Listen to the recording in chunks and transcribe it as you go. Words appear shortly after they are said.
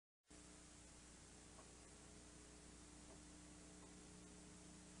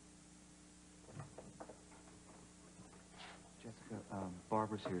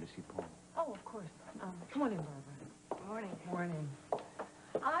Barbara's here to see Paul. Oh, of course. Come on in, Barbara. Morning. Morning.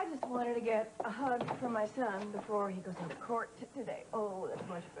 I just wanted to get a hug from my son before he goes into court today. Oh, that's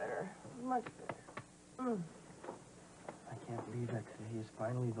much better. Much better. I can't believe that today is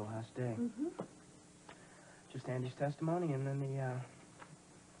finally the last day. Mm-hmm. Just Andy's testimony and then the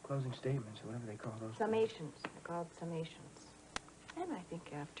closing statements, or whatever they call those. Summations. They're called summations. And I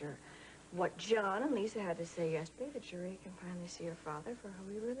think after what John and Lisa had to say yesterday, the jury can finally see your father for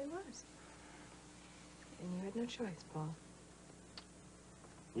who he really was. And you had no choice, Paul.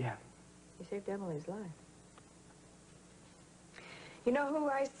 Yeah. You saved Emily's life. You know who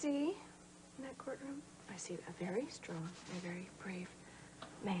I see in that courtroom? I see a very strong and a very brave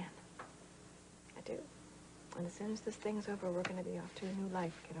man. I do. And as soon as this thing's over, we're going to be off to a new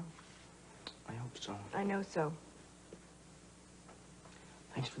life, kiddo. I hope so. I know so.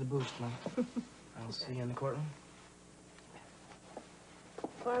 Thanks for the boost, Mom. I'll see you in the courtroom.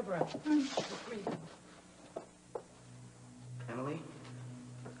 Barbara. Emily,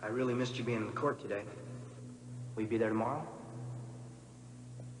 I really missed you being in the court today. Will you be there tomorrow?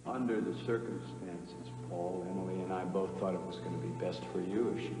 Under the circumstances, Paul, Emily, and I both thought it was going to be best for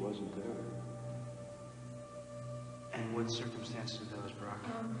you if she wasn't there. And what circumstances are those, Brock?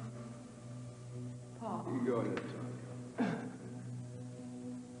 Paul. You go ahead, Tom.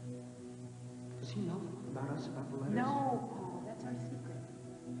 Does he know about us, about the letters? No, Paul, that's our secret.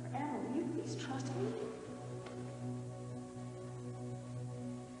 Emily, will you please trust me?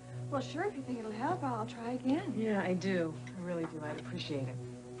 Well, sure, if you think it'll help, I'll try again. Yeah, I do. I really do. I'd appreciate it.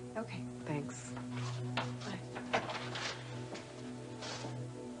 Okay. Thanks. Bye.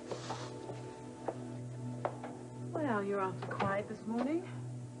 Well, you're awfully quiet this morning.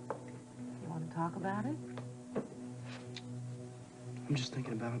 You want to talk about it? I'm just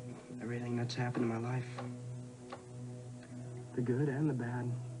thinking about everything that's happened in my life. The good and the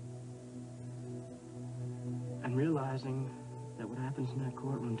bad. And realizing that what happens in that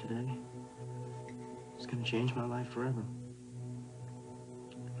courtroom today is going to change my life forever.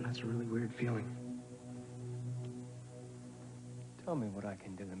 And that's a really weird feeling. Tell me what I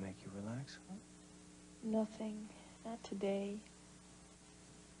can do to make you relax. Huh? Nothing. Not today.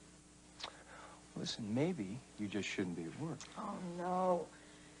 Listen, maybe you just shouldn't be at work. Oh, no.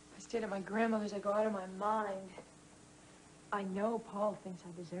 I stayed at my grandmother's. I go out of my mind. I know Paul thinks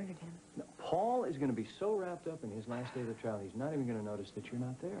I deserted him. No, Paul is going to be so wrapped up in his last day of the trial, he's not even going to notice that you're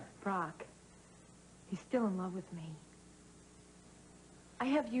not there. Brock, he's still in love with me. I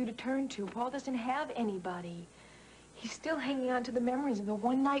have you to turn to. Paul doesn't have anybody. He's still hanging on to the memories of the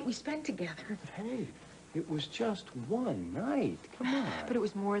one night we spent together. But hey, it was just one night. Come on. But it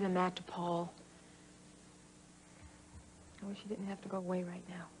was more than that to Paul. I wish he didn't have to go away right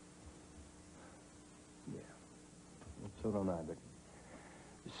now. Yeah. Well, so don't I, but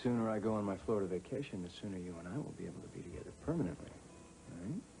the sooner I go on my Florida vacation, the sooner you and I will be able to be together permanently.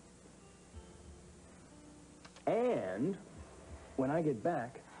 Right? And when I get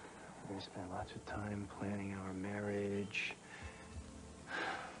back, we're going to spend lots of time planning our marriage.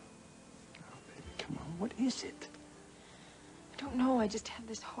 Oh, baby, come on. What is it? I don't know. I just have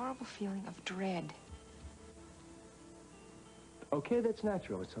this horrible feeling of dread. Okay, that's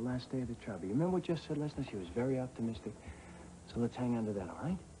natural. It's the last day of the trial. But you remember what Jess said last night? She was very optimistic. So let's hang on to that, all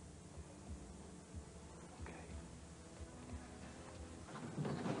right? Okay.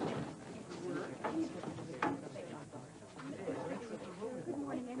 Good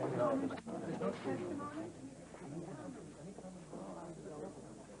morning, everyone.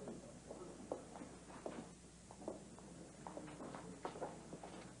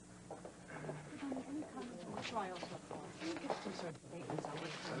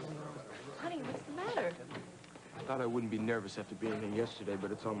 Honey, what's the matter? I thought I wouldn't be nervous after being here yesterday,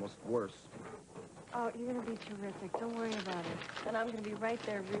 but it's almost worse. Oh, you're going to be terrific. Don't worry about it. And I'm going to be right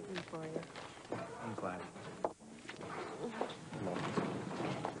there rooting for you. I'm glad.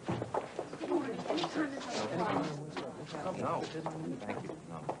 No, thank you.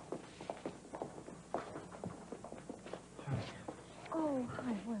 No. Oh,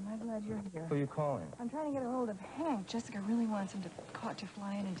 hi. Boy, am I glad you're here. Who are you calling? I'm trying to get a hold of Hank. Jessica really wants him to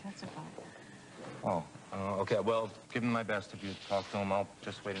fly in and testify. Oh, okay. Well, give him my best. If you talk to him, I'll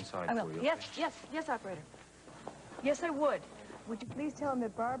just wait inside I will. for you. Yes, yes, operator. Yes, I would. Would you please tell him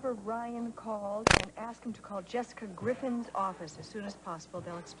that Barbara Ryan called and ask him to call Jessica Griffin's office as soon as possible.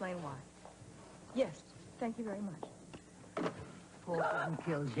 They'll explain why. Yes, thank you very much. Paul didn't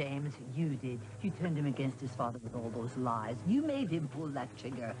kill James. You did. You turned him against his father with all those lies. You made him pull that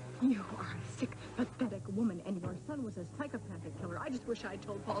trigger. You are a sick, pathetic woman, and your son was a psychopathic killer. I just wish I'd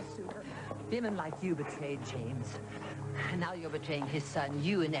told Paul sooner. Women like you betrayed James. And now you're betraying his son,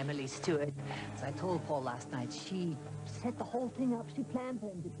 you and Emily Stewart. As I told Paul last night, she set the whole thing up. She planned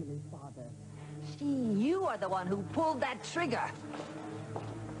for him to kill his father. You are the one who pulled that trigger.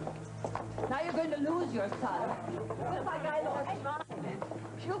 Now you're going to lose your son. Just like I lost mine.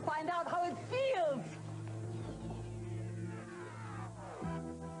 She'll find out how it feels.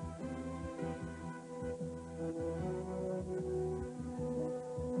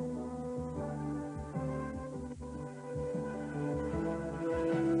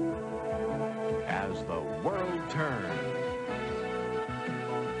 As the world turns.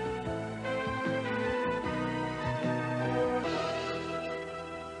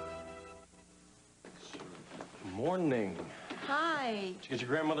 Morning. Hi. Did you get your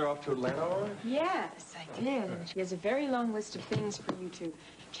grandmother off to Atlanta all right? Yes, I did. And she has a very long list of things for you to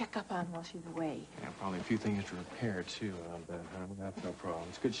check up on while she's away. Yeah, probably a few things to repair, too, I'll bet, huh? That's no problem.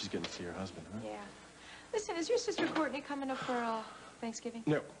 It's good she's getting to see her husband, huh? Yeah. Listen, is your sister Courtney coming up for Thanksgiving?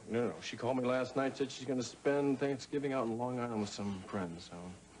 No. She called me last night, said she's going to spend Thanksgiving out in Long Island with some friends, so...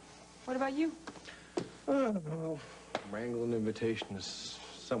 What about you? Well, wrangle an invitation to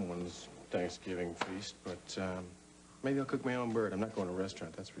someone's Thanksgiving feast, but maybe I'll cook my own bird. I'm not going to a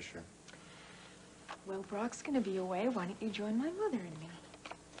restaurant, that's for sure. Well, Brock's going to be away. Why don't you join my mother and me?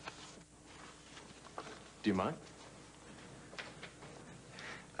 Do you mind?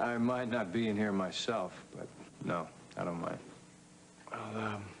 I might not be in here myself, but no, I don't mind.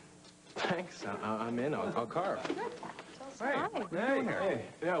 Well, thanks. I'm in. I'll carve. Hey.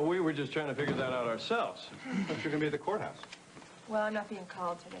 Yeah, we were just trying to figure that out ourselves. Thought you were going to be at the courthouse. Well, I'm not being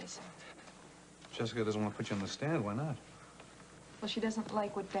called today, so... Jessica doesn't want to put you on the stand. Why not? Well, she doesn't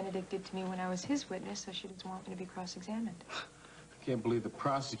like what Benedict did to me when I was his witness, so she doesn't want me to be cross-examined. I can't believe the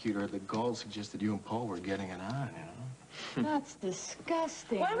prosecutor at the Gall suggested you and Paul were getting it on, you know? That's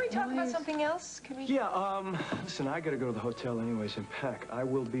disgusting. Why don't we talk about something else? Can we... Yeah, listen, I gotta go to the hotel anyways and pack. I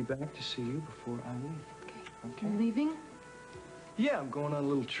will be back to see you before I leave. Okay. You're leaving? Yeah, I'm going on a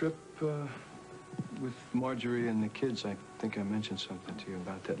little trip, with Marjorie and the kids. I think I mentioned something to you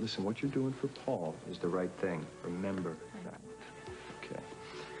about that. Listen, what you're doing for Paul is the right thing. Remember that. Okay.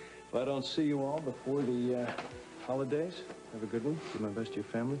 If I don't see you all before the holidays, have a good one. Do my best to your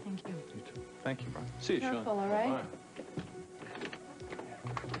family. Thank you. You too. Thank you, Brian. See you, Sean. Careful, all right? Bye.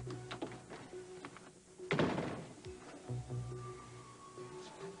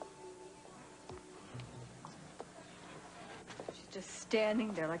 Just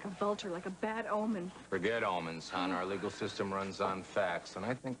standing there like a vulture, like a bad omen. Forget omens, hon. Our legal system runs on facts, and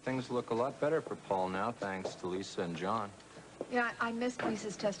I think things look a lot better for Paul now, thanks to Lisa and John. Yeah, I missed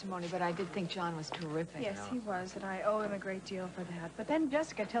Lisa's testimony, but I did think John was terrific. Yes, he was, and I owe him a great deal for that. But then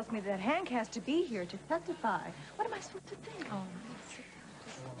Jessica tells me that Hank has to be here to testify. What am I supposed to think? Oh,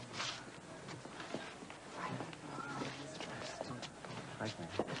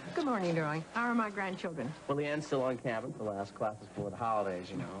 Good morning, darling. How are my grandchildren? Well, Leanne's still on campus. The last class is for the holidays,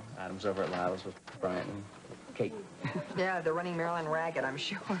 you know. Adam's over at Lila's with Bryant and Kate. Yeah, they're running Maryland ragged, I'm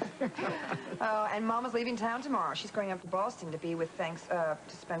sure. Oh, and Mama's leaving town tomorrow. She's going up to Boston to be with to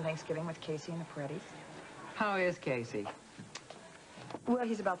spend Thanksgiving with Casey and the Parettis. How is Casey? Well,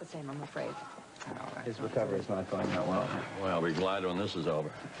 he's about the same, I'm afraid. His recovery's not going that well. Well, I'll be glad when this is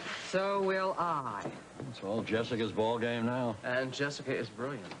over. So will I. It's all Jessica's ball game now. And Jessica is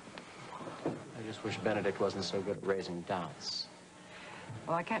brilliant. I just wish Benedict wasn't so good at raising doubts.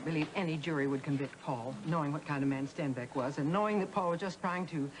 Well, I can't believe any jury would convict Paul, knowing what kind of man Stenbeck was, and knowing that Paul was just trying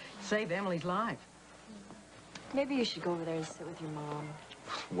to save Emily's life. Maybe you should go over there and sit with your mom.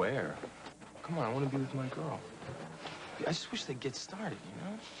 Where? Come on, I want to be with my girl. I just wish they'd get started, you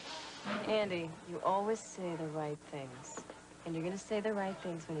know? Andy, you always say the right things. And you're going to say the right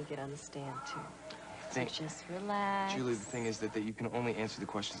things when you get on the stand, too. So just relax. Julie, the thing is that you can only answer the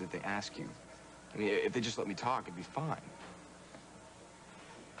questions that they ask you. I mean, if they just let me talk, it'd be fine.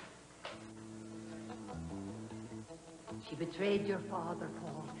 She betrayed your father,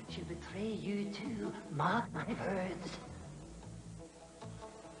 Paul. She'll betray you, too. Mark my words.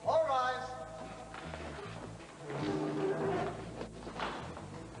 All rise.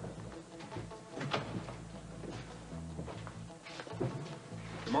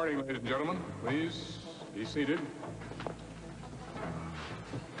 Good morning, ladies and gentlemen. Please be seated.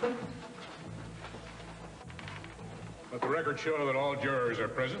 Let the record show that all jurors are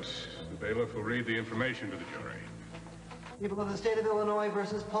present. The bailiff will read the information to the jury. People of the state of Illinois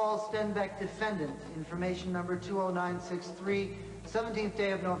versus Paul Stenbeck, defendant. Information number 20963, 17th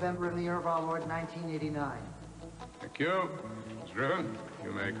day of November in the year of our Lord, 1989. Thank you. Ms. Griffin,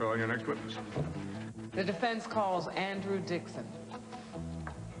 you may call your next witness. The defense calls Andrew Dixon.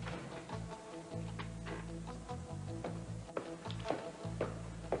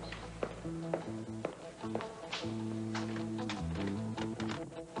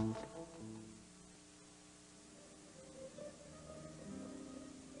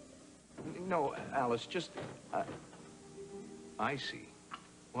 No, Alice, just... I see.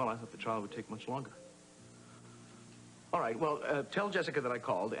 Well, I thought the trial would take much longer. All right, well, tell Jessica that I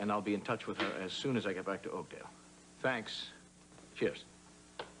called, and I'll be in touch with her as soon as I get back to Oakdale. Thanks. Cheers.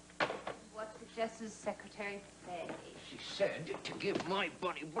 What did Jess's secretary say? She said to give my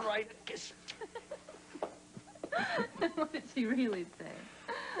bunny bride a kiss. What did she really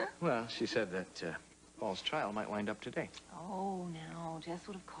say? Well, she said that Paul's trial might wind up today. Oh, no. Jess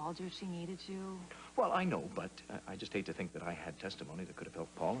would have called you if she needed you. Well, I know, but I just hate to think that I had testimony that could have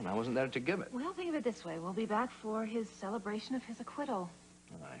helped Paul, and I wasn't there to give it. Well, think of it this way. We'll be back for his celebration of his acquittal.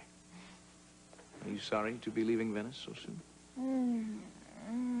 Aye. Are you sorry to be leaving Venice so soon?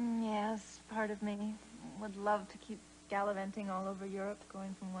 Yes, part of me would love to keep gallivanting all over Europe,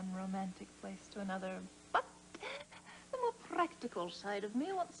 going from one romantic place to another. But the more practical side of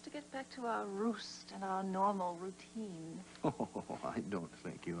me wants to get back to our roost and our normal routine. Oh, I don't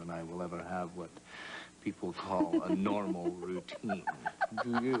think you and I will ever have what people call a normal routine.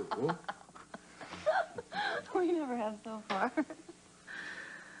 Do you? We never have so far.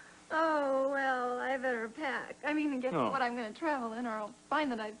 Oh, well, I better pack. I mean, get what I'm going to travel in, or I'll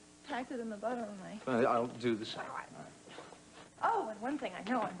find that I've packed it in the bottom of my... I'll do the same. Oh, and one thing I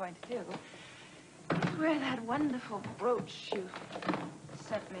know I'm going to do is wear that wonderful brooch you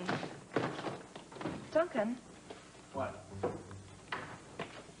sent me. Duncan. What?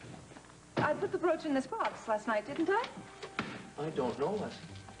 I put the brooch in this box last night, didn't I? I don't know, Leslie.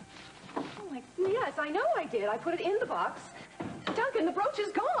 Oh, my... Yes, I know I did. I put it in the box. Duncan, the brooch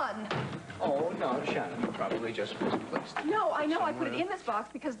is gone. Oh, no, Shannon, you probably just misplaced it. No, I know. I put it in this box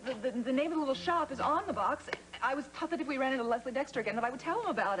because the name of the little shop is on the box. I was taught that if we ran into Leslie Dexter again, that I would tell him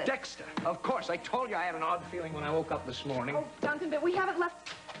about it. Dexter? Of course. I told you I had an odd feeling when I woke up this morning. Oh, Duncan, but we haven't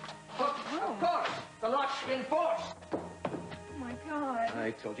left... Of course. The lock's been forced. Oh, my God.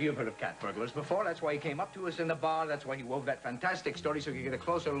 I told you, you've heard of cat burglars before. That's why he came up to us in the bar. That's why he wove that fantastic story so he could get a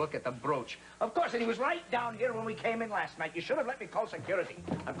closer look at the brooch. Of course, and he was right down here when we came in last night. You should have let me call security.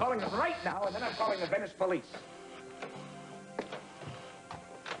 I'm calling them right now, and then I'm calling the Venice police.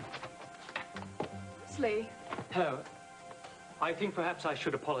 Leslie. Hello. I think perhaps I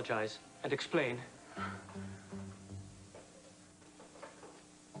should apologize and explain.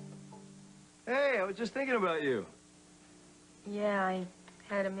 Hey, I was just thinking about you. Yeah, I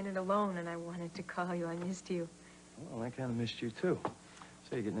had a minute alone, and I wanted to call you. I missed you. Well, I kind of missed you, too.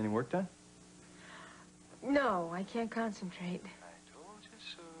 So, you getting any work done? No, I can't concentrate. I told you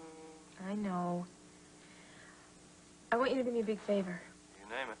so. I know. I want you to do me a big favor. You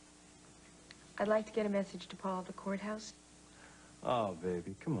name it. I'd like to get a message to Paul at the courthouse. Oh,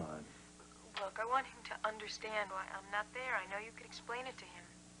 baby, come on. Look, I want him to understand why I'm not there. I know you could explain it to him.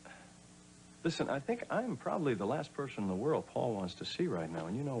 Listen, I think I'm probably the last person in the world Paul wants to see right now,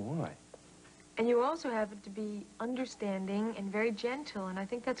 and you know why. And you also happen to be understanding and very gentle, and I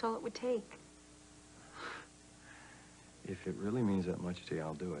think that's all it would take. If it really means that much to you,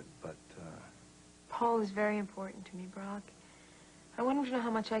 I'll do it, but, Paul is very important to me, Brock. I want him to know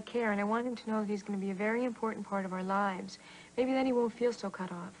how much I care, and I want him to know that he's going to be a very important part of our lives. Maybe then he won't feel so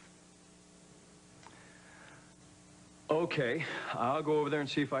cut off. Okay, I'll go over there and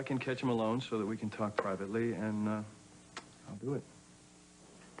see if I can catch him alone so that we can talk privately, and, I'll do it.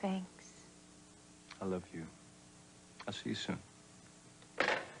 Thanks. I love you. I'll see you soon.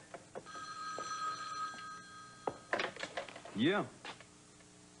 Yeah.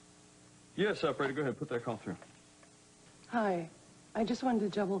 Yes, operator, go ahead. Put that call through. Hi. I just wanted to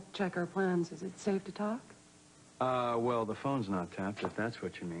double-check our plans. Is it safe to talk? Well, the phone's not tapped, if that's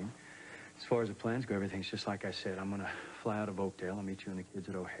what you mean. As far as the plans go, everything's just like I said. I'm gonna fly out of Oakdale. I'll meet you and the kids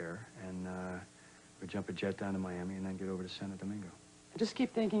at O'Hare, and, we'll jump a jet down to Miami and then get over to Santo Domingo. I just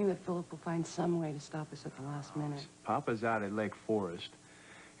keep thinking that Philip will find some way to stop us at the last minute. Papa's out at Lake Forest,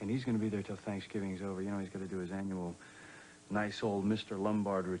 and he's gonna be there till Thanksgiving's over. You know, he's gotta do his annual nice old Mr.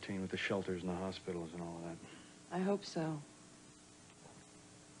 Lombard routine with the shelters and the hospitals and all of that. I hope so.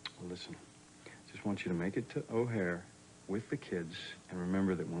 Well, listen, just want you to make it to O'Hare with the kids, and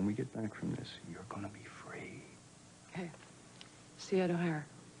remember that when we get back from this, you're gonna be free. Okay. See you at O'Hare.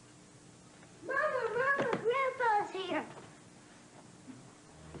 Mama, Grandpa's here.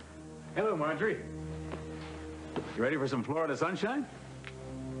 Hello, Marjorie. You ready for some Florida sunshine?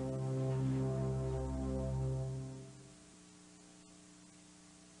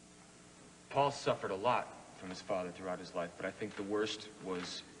 Paul suffered a lot from his father throughout his life, but I think the worst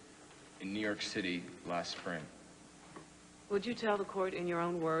was in New York City last spring. Would you tell the court in your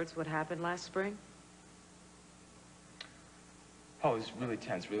own words what happened last spring? Paul was really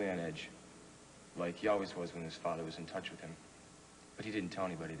tense, really on edge. Like he always was when his father was in touch with him. But he didn't tell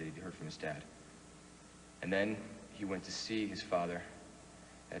anybody that he'd heard from his dad. And then he went to see his father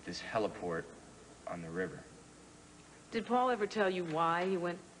at this heliport on the river. Did Paul ever tell you why he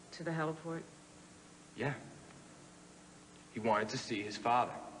went to the heliport? Yeah. He wanted to see his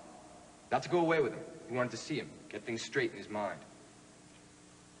father. Not to go away with him. He wanted to see him, get things straight in his mind.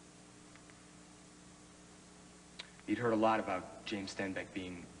 He'd heard a lot about James Stenbeck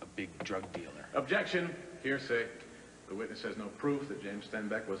being a big drug dealer. Objection. Hearsay. The witness has no proof that James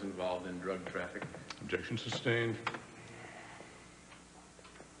Stenbeck was involved in drug traffic. Objection sustained.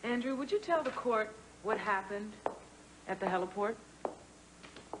 Andrew, would you tell the court what happened at the heliport?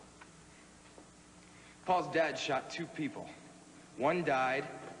 Paul's dad shot 2 people. One died,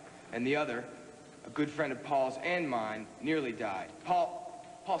 and the other, a good friend of Paul's and mine, nearly died. Paul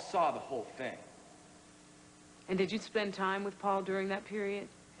saw the whole thing. And did you spend time with Paul during that period?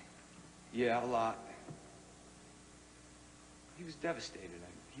 Yeah, a lot. He was devastated.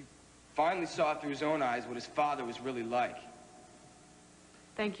 He finally saw through his own eyes what his father was really like.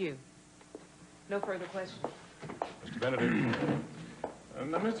 Thank you. No further questions. Mr. Benedict.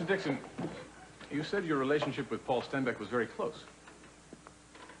 Now, Mr. Dixon, you said your relationship with Paul Stenbeck was very close.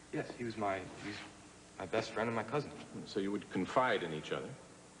 Yes, he's my best friend and my cousin. So you would confide in each other?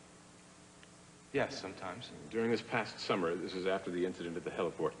 Yes, sometimes. During this past summer, this is after the incident at the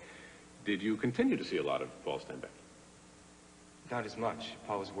heliport, did you continue to see a lot of Paul Stenbeck? Not as much.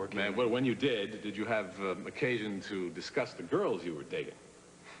 Paul was working. Well, when you did you have occasion to discuss the girls you were dating?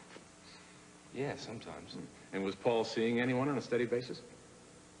 Yeah, sometimes. And was Paul seeing anyone on a steady basis?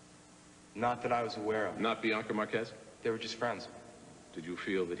 Not that I was aware of. Not Bianca Marquez? They were just friends. Did you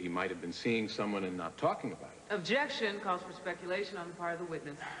feel that he might have been seeing someone and not talking about it? Objection calls for speculation on the part of the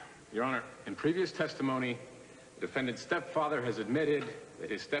witness. Your Honor, in previous testimony, the defendant's stepfather has admitted that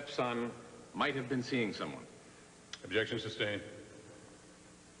his stepson might have been seeing someone. Objection sustained.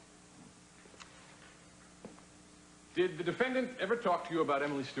 Did the defendant ever talk to you about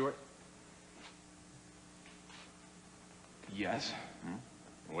Emily Stewart? Yes.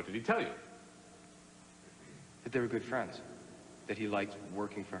 And what did he tell you? That they were good friends. That he liked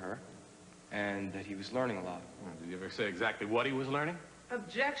working for her. And that he was learning a lot. Did he ever say exactly what he was learning?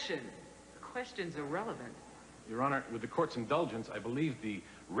 Objection. The question's irrelevant. Your Honor, with the court's indulgence, I believe the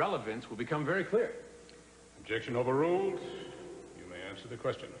relevance will become very clear. Objection overruled. You may answer the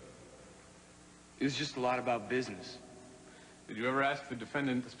question. It was just a lot about business. Did you ever ask the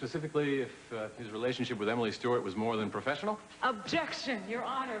defendant specifically if his relationship with Emily Stewart was more than professional? Objection, Your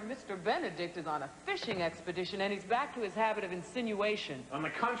Honor. Mr. Benedict is on a fishing expedition, and he's back to his habit of insinuation. On the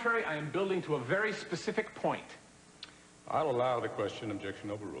contrary, I am building to a very specific point. I'll allow the question.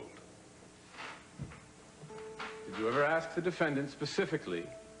 Objection overruled. Did you ever ask the defendant specifically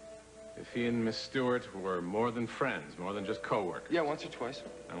if he and Miss Stewart were more than friends, more than just co-workers? Yeah, once or twice.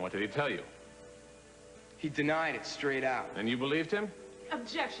 And what did he tell you? He denied it straight out. And you believed him?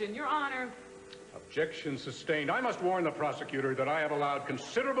 Objection, Your Honor. Objection sustained. I must warn the prosecutor that I have allowed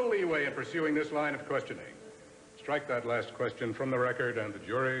considerable leeway in pursuing this line of questioning. Strike that last question from the record, and the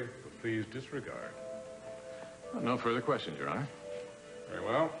jury will please disregard. Well, no further questions, Your Honor. Very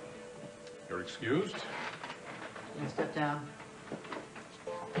well. You're excused. You step down.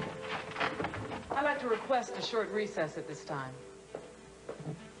 I'd like to request a short recess at this time.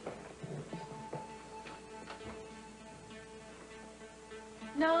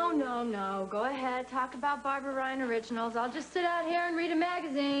 No. Go ahead. Talk about Barbara Ryan originals. I'll just sit out here and read a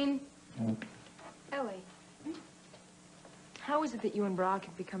magazine. Ellie, how is it that you and Brock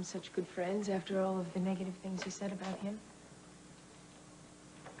have become such good friends after all of the negative things you said about him?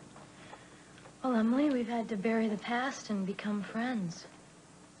 Well, Emily, we've had to bury the past and become friends.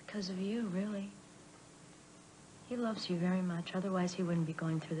 Because of you, really. He loves you very much. Otherwise, he wouldn't be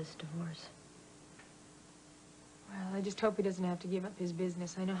going through this divorce. Well, I just hope he doesn't have to give up his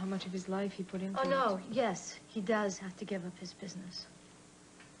business. I know how much of his life he put into Oh, it. no. Yes, he does have to give up his business.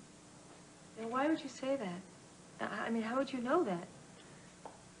 Now, why would you say that? I mean, how would you know that?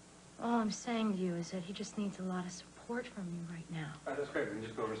 All I'm saying to you is that he just needs a lot of support from you right now. That's great. We can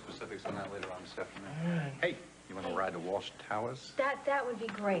just go over specifics on that later on, Stephanie. Hey, You want to ride to Walsh Towers? That would be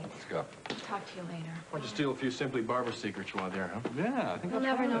great. Let's go. Talk to you later. Why don't you steal a few Simply Barbara secrets while there, huh? Yeah, I think You'll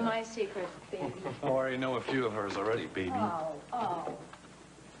never know my secret, baby. I already know a few of hers already, baby. Oh.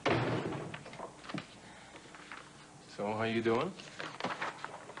 So, how you doing?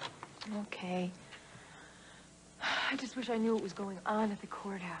 Okay. I just wish I knew what was going on at the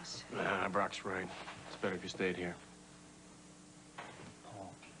courthouse. Nah, Brock's right. It's better if you stayed here.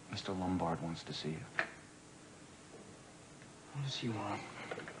 Paul, Mr. Lombard wants to see you. What does he want?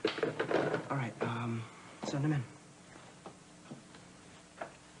 All right, send him in.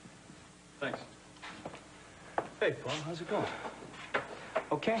 Thanks. Hey, Paul, how's it going?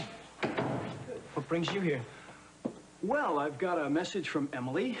 Okay. What brings you here? Well, I've got a message from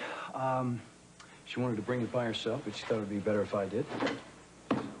Emily. She wanted to bring it by herself, but she thought it would be better if I did.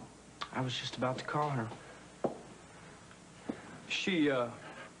 I was just about to call her. She,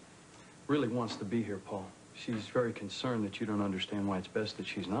 really wants to be here, Paul. She's very concerned that you don't understand why it's best that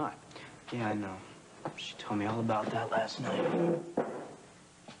she's not. Yeah, I know. She told me all about that last night.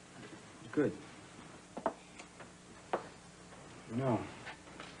 Good. No.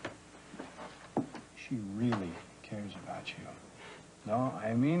 She really cares about you. No,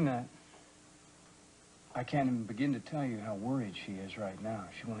 I mean that. I can't even begin to tell you how worried she is right now.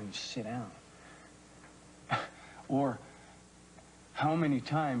 She won't even sit down. Or how many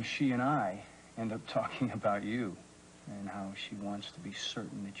times she and I end up talking about you and how she wants to be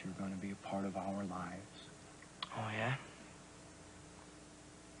certain that you're going to be a part of our lives. Oh, yeah?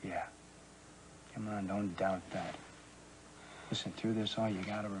 Yeah. Come on, don't doubt that. Listen, through this all, you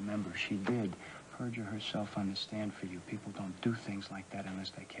got to remember, she did perjure herself on the stand for you. People don't do things like that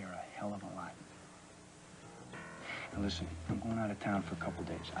unless they care a hell of a lot. Now, listen, I'm going out of town for a couple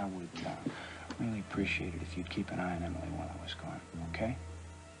days. I would really appreciate it if you'd keep an eye on Emily while I was gone, okay?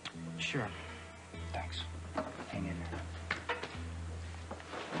 Sure. Thanks. Hang in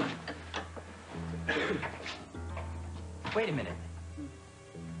there. Wait a minute.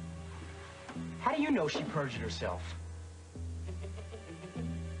 How do you know she perjured herself?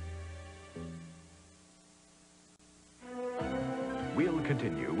 We'll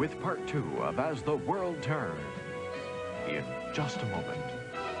continue with part 2 of As the World Turns in just a moment.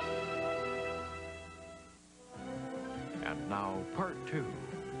 And now, part 2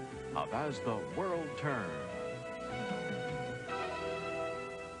 of As the World Turns.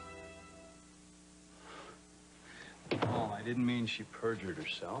 Oh, I didn't mean she perjured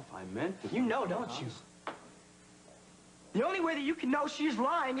herself. I meant that... You know, don't you? The only way that you can know she's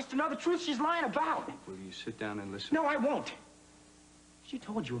lying is to know the truth she's lying about. Will you sit down and listen? No, I won't. She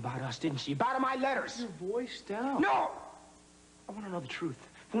told you about us, didn't she? About my letters. Your voice down. No! I want to know the truth.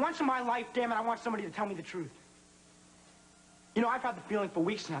 For once in my life, damn it, I want somebody to tell me the truth. You know, I've had the feeling for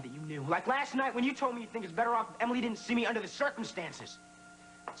weeks now that you knew. Like last night when you told me you think it's better off if Emily didn't see me under the circumstances.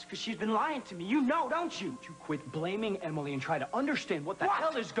 It's because she's been lying to me. You know, don't you? You quit blaming Emily and try to understand what the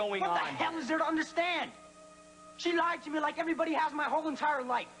hell is going on. What the hell is there to understand? She lied to me like everybody has my whole entire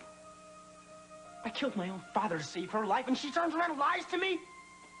life. I killed my own father to save her life, and she turns around and lies to me?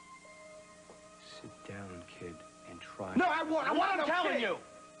 Sit down, kid, and try. No, I won't. I want to tell you.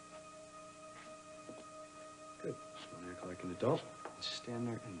 Good. Just want to act like an adult. Stand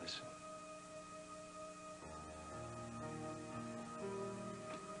there and listen.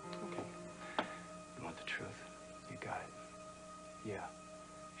 Okay. You want the truth? You got it. Yeah.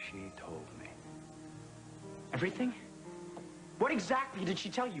 She told me. Everything? What exactly did she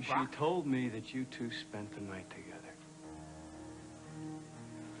tell you, Brock? She told me that you two spent the night together.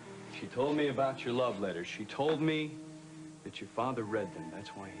 She told me about your love letters. She told me that your father read them. That's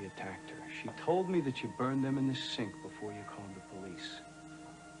why he attacked her. She told me that you burned them in the sink before you called the police.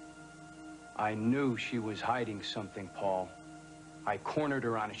 I knew she was hiding something, Paul. I cornered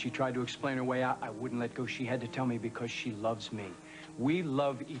her on it. She tried to explain her way out. I wouldn't let go. She had to tell me because she loves me. We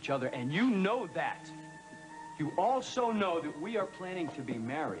love each other, and you know that. You also know that we are planning to be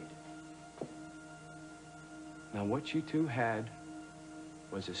married. Now, what you two had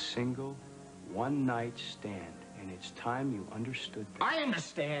was a single, one-night stand, and it's time you understood that. I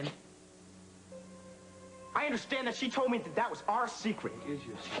understand. I understand that she told me that that was our secret. It is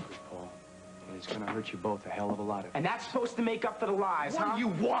your secret, Paul, and it's gonna hurt you both a hell of a lot. And that's supposed to make up for the lies, What huh? do you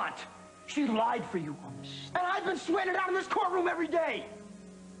want? She lied for you. And I've been sweating it out in this courtroom every day.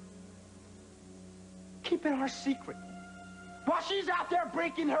 Keeping our secret. While she's out there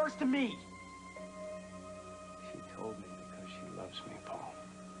breaking hers to me. She told me because she loves me, Paul.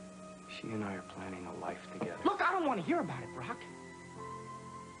 She and I are planning a life together. Look, I don't want to hear about it, Brock.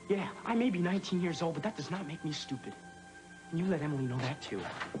 Yeah, I may be 19 years old, but that does not make me stupid. And you let Emily know that, too.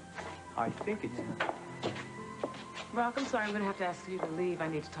 I think it's... Brock, I'm sorry, I'm going to have to ask you to leave. I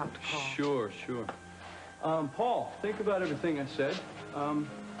need to talk to Paul. Sure, sure. Paul, think about everything I said.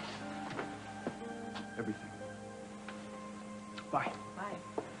 Everything. Bye. Bye.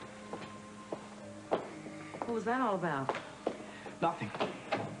 What was that all about? Nothing.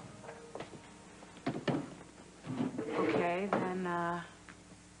 Okay, then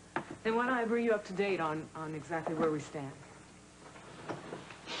why don't I bring you up to date on exactly where we stand?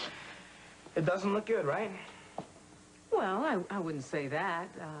 It doesn't look good, right? Well, I wouldn't say that,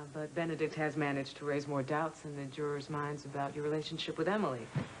 but Benedict has managed to raise more doubts in the jurors' minds about your relationship with Emily.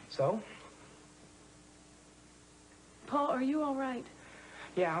 So? Paul, are you all right?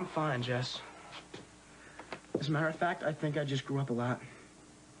 Yeah, I'm fine, Jess. As a matter of fact, I think I just grew up a lot.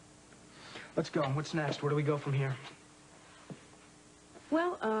 Let's go. What's next? Where do we go from here?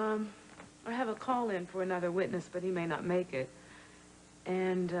 Well, I have a call in for another witness, but he may not make it.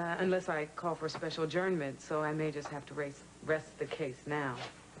 And unless I call for a special adjournment, so I may just have to rest the case now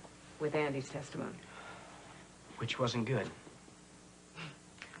with Andy's testimony. Which wasn't good.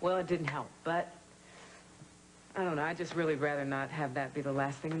 Well, it didn't help, but I don't know. I'd just really rather not have that be the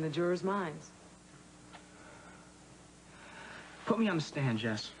last thing in the jurors' minds. Put me on the stand,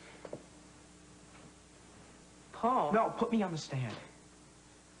 Jess. Paul? No, put me on the stand.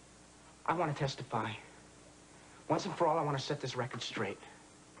 I want to testify. Once and for all, I want to set this record straight.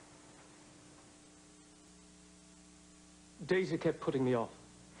 Daisy kept putting me off,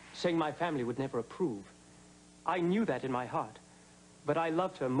 saying my family would never approve. I knew that in my heart, but I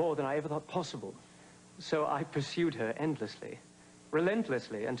loved her more than I ever thought possible. So I pursued her endlessly,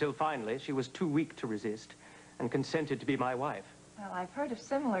 relentlessly, until finally she was too weak to resist and consented to be my wife. Well, I've heard of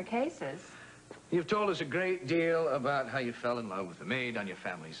similar cases. You've told us a great deal about how you fell in love with the maid on your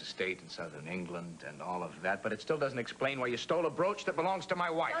family's estate in southern England and all of that, but it still doesn't explain why you stole a brooch that belongs to my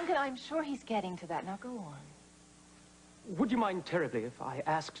wife. Duncan, I'm sure he's getting to that. Now go on. Would you mind terribly if I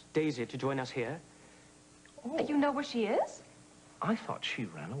asked Daisy to join us here? Oh. You know where she is? I thought she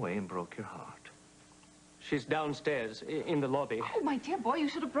ran away and broke your heart. She's downstairs in the lobby. Oh, my dear boy, you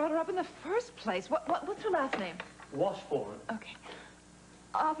should have brought her up in the first place. What's her last name? Washbourne. Okay.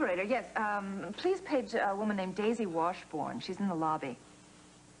 Operator, yes, please page a woman named Daisy Washbourne. She's in the lobby.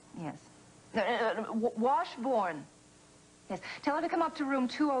 Yes. Washbourne. Yes. Tell her to come up to room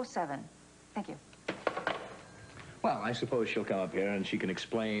 207. Thank you. Well, I suppose she'll come up here and she can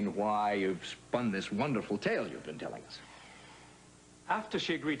explain why you've spun this wonderful tale you've been telling us. After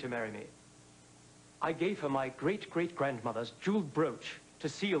she agreed to marry me, I gave her my great-great-grandmother's jeweled brooch to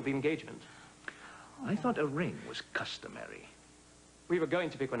seal the engagement. I thought a ring was customary. We were going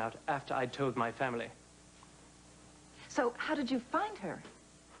to pick one out after I'd told my family. So, how did you find her?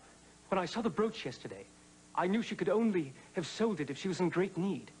 When I saw the brooch yesterday, I knew she could only have sold it if she was in great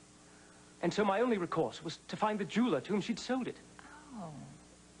need. And so my only recourse was to find the jeweler to whom she'd sold it. Oh.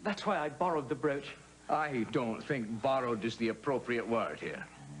 That's why I borrowed the brooch. I don't think borrowed is the appropriate word here.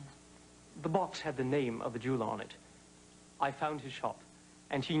 The box had the name of the jeweler on it. I found his shop,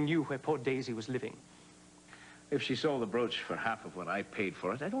 and he knew where poor Daisy was living. If she sold the brooch for half of what I paid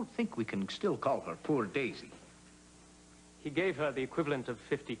for it, I don't think we can still call her poor Daisy. He gave her the equivalent of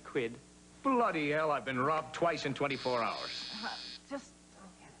 50 quid. Bloody hell, I've been robbed twice in 24 hours. Just...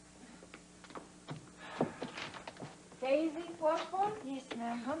 Daisy Washbourne? Yes,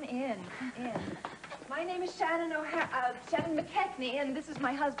 ma'am. Come in. Come in. My name is Shannon Shannon McKechnie, and this is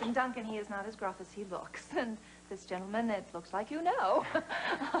my husband, Duncan. He is not as gruff as he looks. And this gentleman, it looks like you know.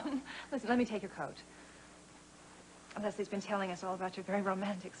 Listen, let me take your coat. Leslie's been telling us all about your very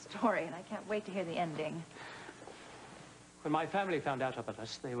romantic story, and I can't wait to hear the ending. When my family found out about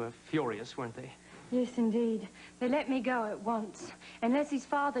us, they were furious, weren't they? Yes, indeed. They let me go at once. And Leslie's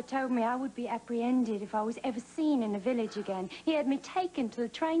father told me I would be apprehended if I was ever seen in the village again. He had me taken to the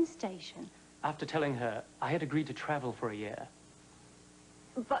train station. After telling her, I had agreed to travel for a year.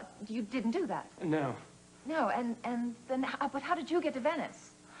 But you didn't do that? No. No, and then, but how did you get to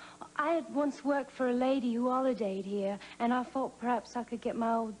Venice? I had once worked for a lady who holidayed here, and I thought perhaps I could get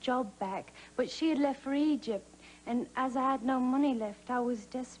my old job back. But she had left for Egypt, and as I had no money left, I was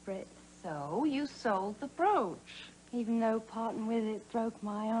desperate. So you sold the brooch? Even though parting with it broke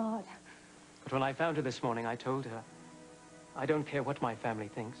my heart. But when I found her this morning, I told her, I don't care what my family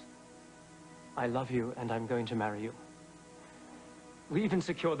thinks. I love you, and I'm going to marry you. We even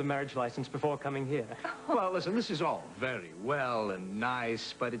secured the marriage license before coming here. Well, listen, this is all very well and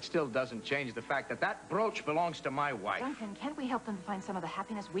nice, but it still doesn't change the fact that that brooch belongs to my wife. Duncan, can't we help them to find some of the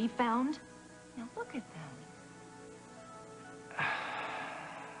happiness we found? Now, look at them.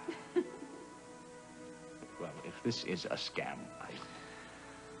 Well, if this is a scam,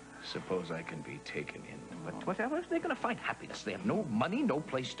 Suppose I can be taken in. But whatever are they going to find happiness? They have no money, no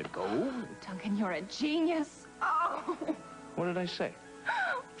place to go. Duncan, you're a genius. Oh. What did I say?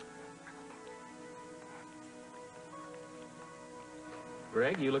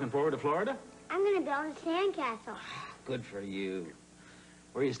 Greg, you looking forward to Florida? I'm gonna build a sandcastle. Good for you.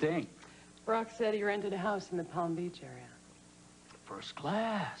 Where are you staying? Brock said he rented a house in the Palm Beach area. First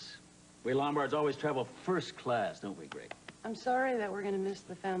class. We Lombards always travel first class, don't we, Greg? I'm sorry that we're going to miss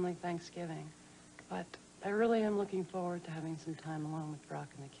the family Thanksgiving, but I really am looking forward to having some time alone with Brock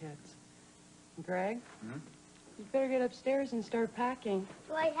and the kids. Greg, you better get upstairs and start packing.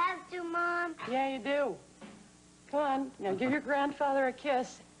 Do I have to, Mom? Yeah, you do. Come on, now give your grandfather a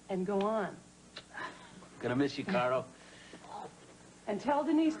kiss and go on. Gonna miss you, Carl. And tell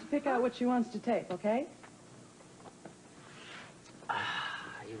Denise to pick out what she wants to take, okay?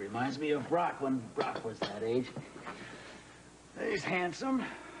 He reminds me of Brock when Brock was that age. He's handsome,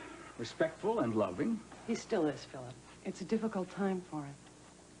 respectful, and loving. He still is, Philip. It's a difficult time for him.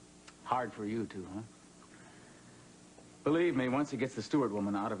 Hard for you, too, huh? Believe me, once he gets the Stewart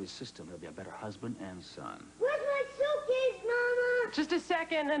woman out of his system, he'll be a better husband and son. Where's my suitcase, Mama? Just a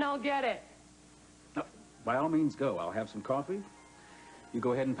second, and I'll get it. No, by all means, go. I'll have some coffee. You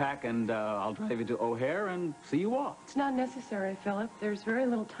go ahead and pack, and I'll drive you to O'Hare and see you off. It's not necessary, Philip. There's very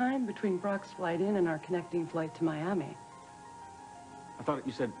little time between Brock's flight in and our connecting flight to Miami. I thought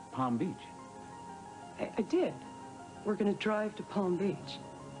you said Palm Beach. I did. We're going to drive to Palm Beach.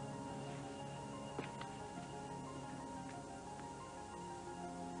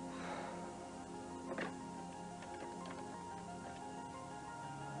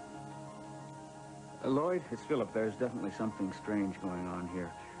 Lloyd, it's Philip. There's definitely something strange going on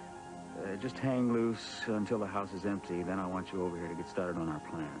here. Just hang loose until the house is empty. Then I want you over here to get started on our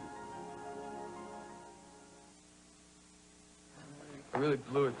plan. I really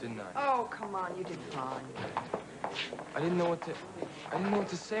blew it, didn't I? Oh, come on, you did fine. I didn't know what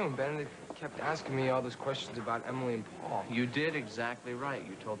to say when Benedict kept asking me all those questions about Emily and Paul. You did exactly right.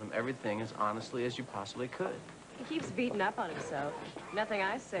 You told him everything as honestly as you possibly could. He keeps beating up on himself. Nothing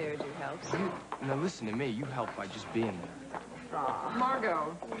I say or do helps. Now listen to me. You help by just being there.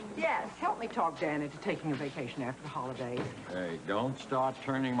 Margot. Yes, help me talk Dan into taking a vacation after the holidays. Hey, don't start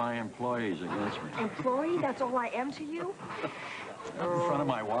turning my employees against me. Employee? That's all I am to you? In front of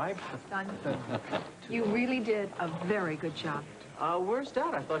my wife? Son, you really did a very good job. Where's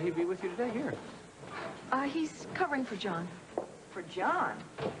Dad? I thought he'd be with you today. Here. He's covering for John. For John?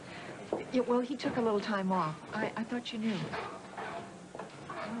 Yeah, well, he took a little time off. I thought you knew.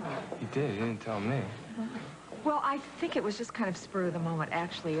 He did. He didn't tell me. Well, I think it was just kind of spur of the moment.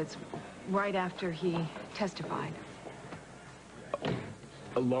 Actually, it's right after he testified.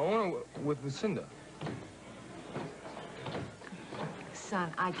 Alone or with Lucinda?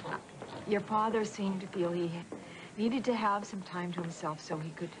 Son, your father seemed to feel he needed to have some time to himself so he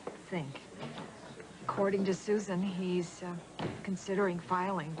could think. According to Susan, he's considering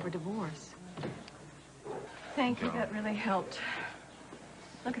filing for divorce. Thank you. That really helped.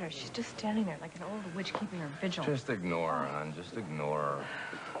 Look at her. She's just standing there like an old witch keeping her vigil. Just ignore her, hon. Just ignore her.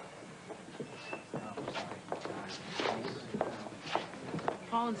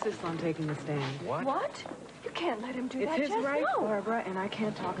 Paul insists on taking the stand. What? What? You can't let him do that, It's his Jess. right, No. Barbara, and I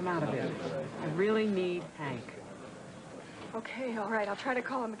can't talk him out of it. I really need Hank. Okay, all right. I'll try to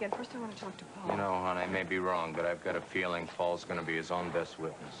call him again. First, I want to talk to Paul. You know, hon, I may be wrong, but I've got a feeling Paul's going to be his own best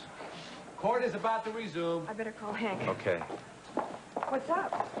witness. Court is about to resume. I better call Hank. Okay. What's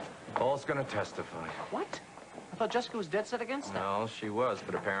up? Paul's going to testify. What? I thought Jessica was dead set against that. No, she was,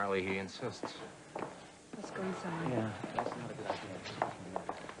 but apparently he insists. Let's go inside. Yeah, that's not a good idea.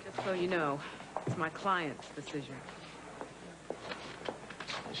 Just so you know, it's my client's decision.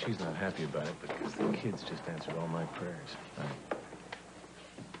 She's not happy about it because the kids just answered all my prayers.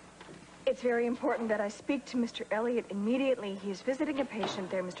 It's very important that I speak to Mr. Elliott immediately. He is visiting a patient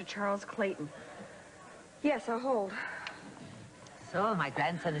there, Mr. Charles Clayton. Yes, I'll hold. So, my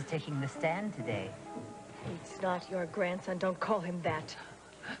grandson is taking the stand today. It's not your grandson. Don't call him that.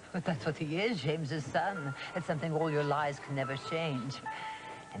 But that's what he is, James's son. It's something all your lies can never change.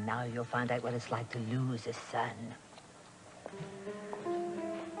 And now you'll find out what it's like to lose a son.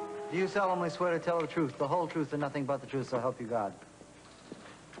 Do you solemnly swear to tell the truth, the whole truth, and nothing but the truth, so help you God?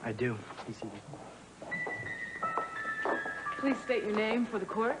 I do. Be seated. Please state your name for the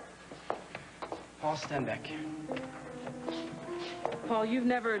court. Paul Stenbeck. Paul, you've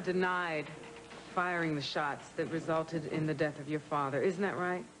never denied firing the shots that resulted in the death of your father. Isn't that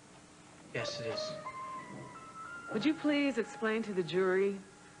right? Yes, it is. Would you please explain to the jury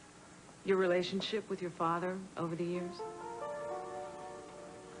your relationship with your father over the years?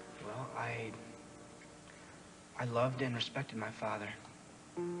 I loved and respected my father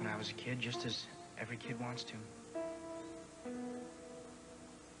when I was a kid, just as every kid wants to.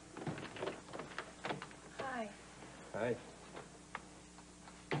 Hi. Hi.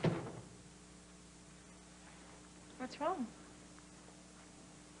 What's wrong?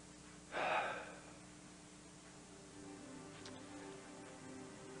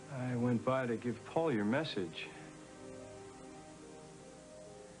 I went by to give Paul your message.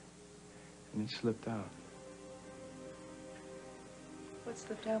 And it slipped out. What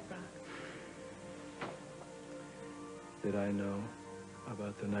slipped out, Brock? That I know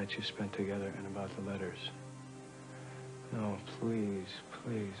about the nights you spent together and about the letters. No, please,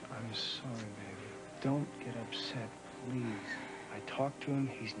 please. I'm sorry, baby. Don't get upset, please. I talked to him.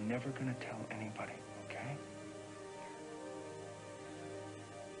 He's never gonna tell anybody, okay?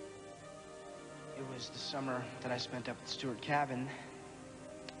 It was the summer that I spent up at the Stewart cabin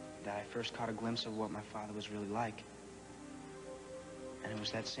that I first caught a glimpse of what my father was really like. And it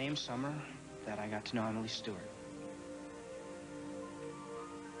was that same summer that I got to know Emily Stewart.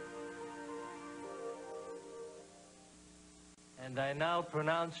 And I now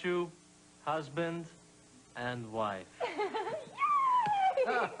pronounce you husband and wife.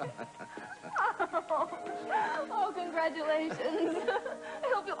 Oh, congratulations.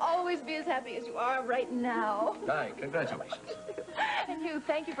 I hope you'll always be as happy as you are right now. Hi, congratulations. And you,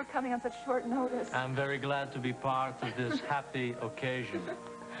 thank you for coming on such short notice. I'm very glad to be part of this happy occasion.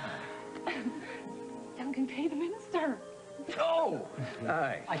 Duncan Kay, the minister. Oh!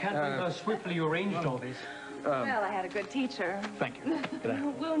 Hi. I can't believe how swiftly you arranged all this. Well, I had a good teacher. Thank you.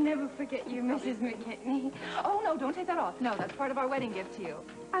 We'll never forget you, Mrs. McKinney. Oh, no, don't take that off. No, that's part of our wedding gift to you.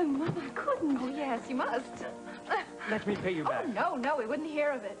 Oh, Mother, I couldn't. Oh, yes, you must. Let me pay you back. Oh, no, we wouldn't hear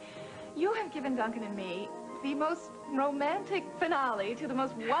of it. You have given Duncan and me the most romantic finale to the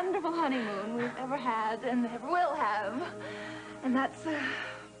most wonderful honeymoon we've ever had and ever will have. And that's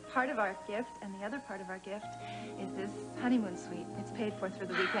part of our gift, and the other part of our gift is this honeymoon suite. It's paid for through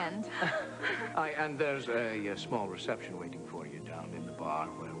the weekend. And there's a small reception waiting for you down in the bar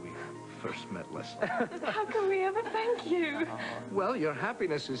where we first met, Leslie. How can we ever thank you? Well, your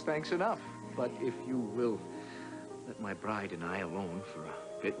happiness is thanks enough. But if you will let my bride and I alone for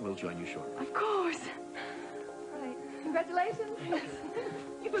a bit, we'll join you shortly. Of course. Right. Congratulations.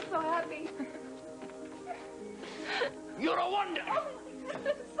 You look so happy. You're a wonder.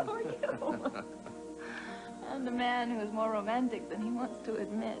 So are you. And a man who is more romantic than he wants to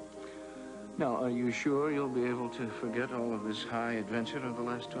admit. Now, are you sure you'll be able to forget all of this high adventure of the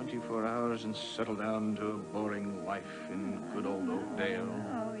last 24 hours and settle down to a boring life in good old Oakdale?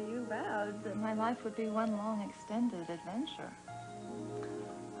 Oh, you vowed that my life would be one long extended adventure.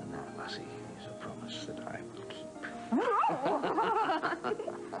 And that, Lassie, is a promise that I will keep.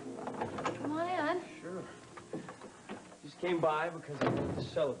 Come on. Sure. Just came by because I wanted to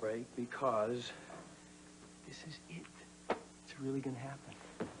celebrate because this is it. It's really gonna happen.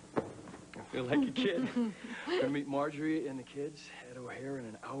 I feel like a kid. We're gonna meet Marjorie and the kids at O'Hare in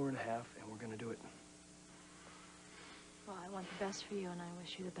an hour and a half, and we're gonna do it. Well, I want the best for you, and I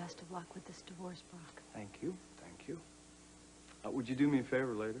wish you the best of luck with this divorce, Brock. Thank you. Thank you. Would you do me a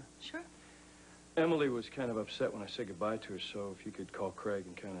favor later? Sure. Emily was kind of upset when I said goodbye to her, so if you could call Craig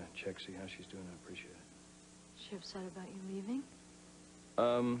and kind of check, see how she's doing, I'd appreciate it. Is she upset about you leaving?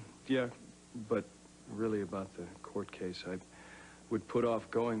 Yeah, but really about the court case. I would put off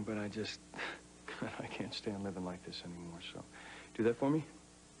going, but I just, I can't stand living like this anymore, so. Do that for me?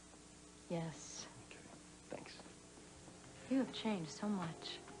 Yes. Okay, thanks. You have changed so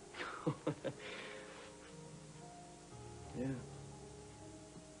much. Yeah.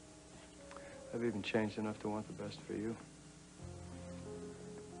 I've even changed enough to want the best for you.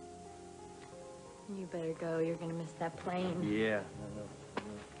 You better go. You're gonna miss that plane. Yeah, I know.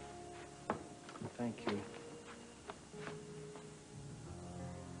 Thank you.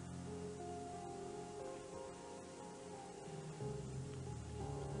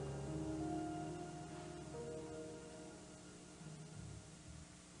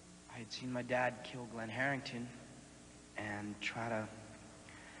 I had seen my dad kill Glenn Harrington and try to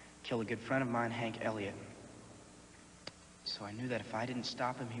kill a good friend of mine, Hank Elliott. So I knew that if I didn't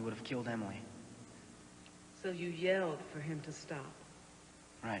stop him, he would have killed Emily. So you yelled for him to stop.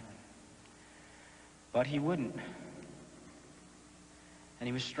 Right. But he wouldn't. And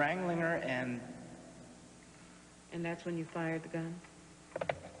he was strangling her, and... And that's when you fired the gun?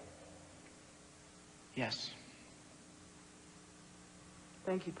 Yes.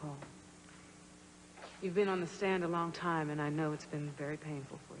 Thank you, Paul. You've been on the stand a long time, and I know it's been very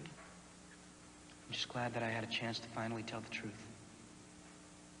painful for you. I'm just glad that I had a chance to finally tell the truth.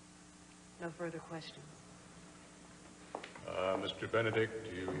 No further questions. Mr. Benedict,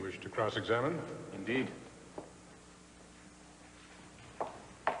 do you wish to cross-examine? Indeed.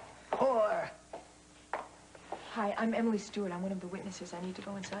 Whore! Hi, I'm Emily Stewart. I'm one of the witnesses. I need to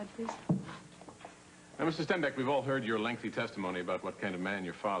go inside, please. Now, Mr. Stenbeck, we've all heard your lengthy testimony about what kind of man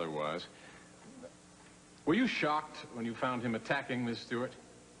your father was. Were you shocked when you found him attacking Miss Stewart?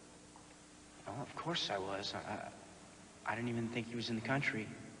 Oh, of course I was. I didn't even think he was in the country,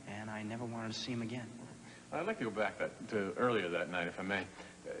 and I never wanted to see him again. I'd like to go back to earlier that night, if I may.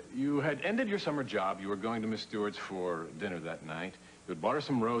 You had ended your summer job. You were going to Miss Stewart's for dinner that night. You had bought her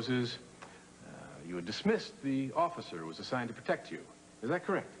some roses. You had dismissed the officer who was assigned to protect you. Is that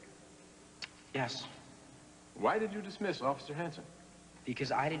correct? Yes. Why did you dismiss Officer Hanson?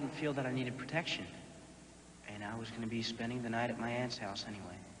 Because I didn't feel that I needed protection. And I was going to be spending the night at my aunt's house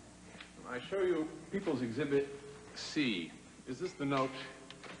anyway. I show you People's Exhibit C. Is this the note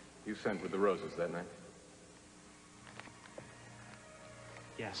you sent with the roses that night?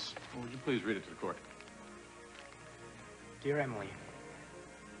 Yes. Well, would you please read it to the court? Dear Emily,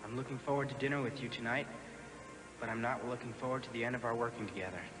 I'm looking forward to dinner with you tonight, but I'm not looking forward to the end of our working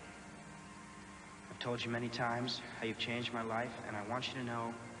together. I've told you many times how you've changed my life, and I want you to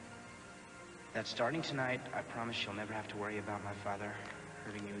know that starting tonight, I promise you'll never have to worry about my father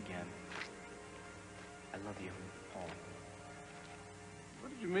hurting you again. I love you, Paul.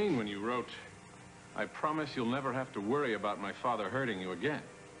 What did you mean when you wrote, I promise you'll never have to worry about my father hurting you again?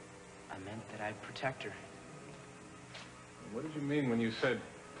 I meant that I'd protect her. What did you mean when you said,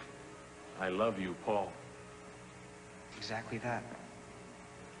 I love you, Paul? Exactly that.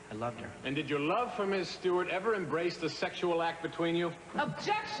 I loved her. And did your love for Miss Stewart ever embrace the sexual act between you?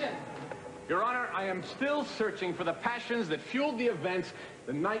 Objection! Your Honor, I am still searching for the passions that fueled the events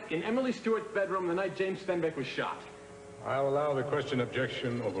the night in Emily Stewart's bedroom, the night James Stenbeck was shot. I'll allow the question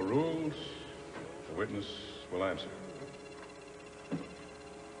objection overruled. The witness will answer.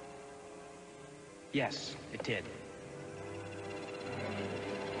 Yes, it did.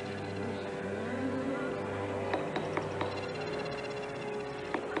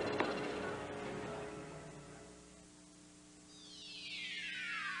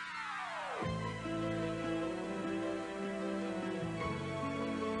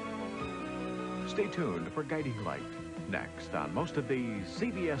 Stay tuned for Guiding Light, next on most of these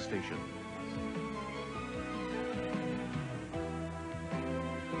CBS stations.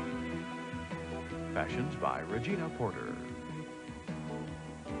 Fashions by Regina Porter.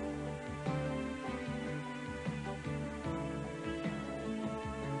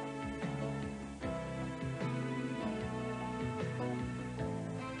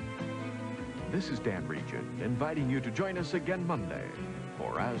 This is Dan Regent, inviting you to join us again Monday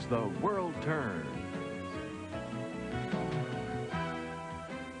for As the World Turns.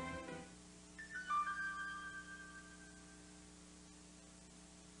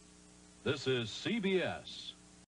 This is CBS.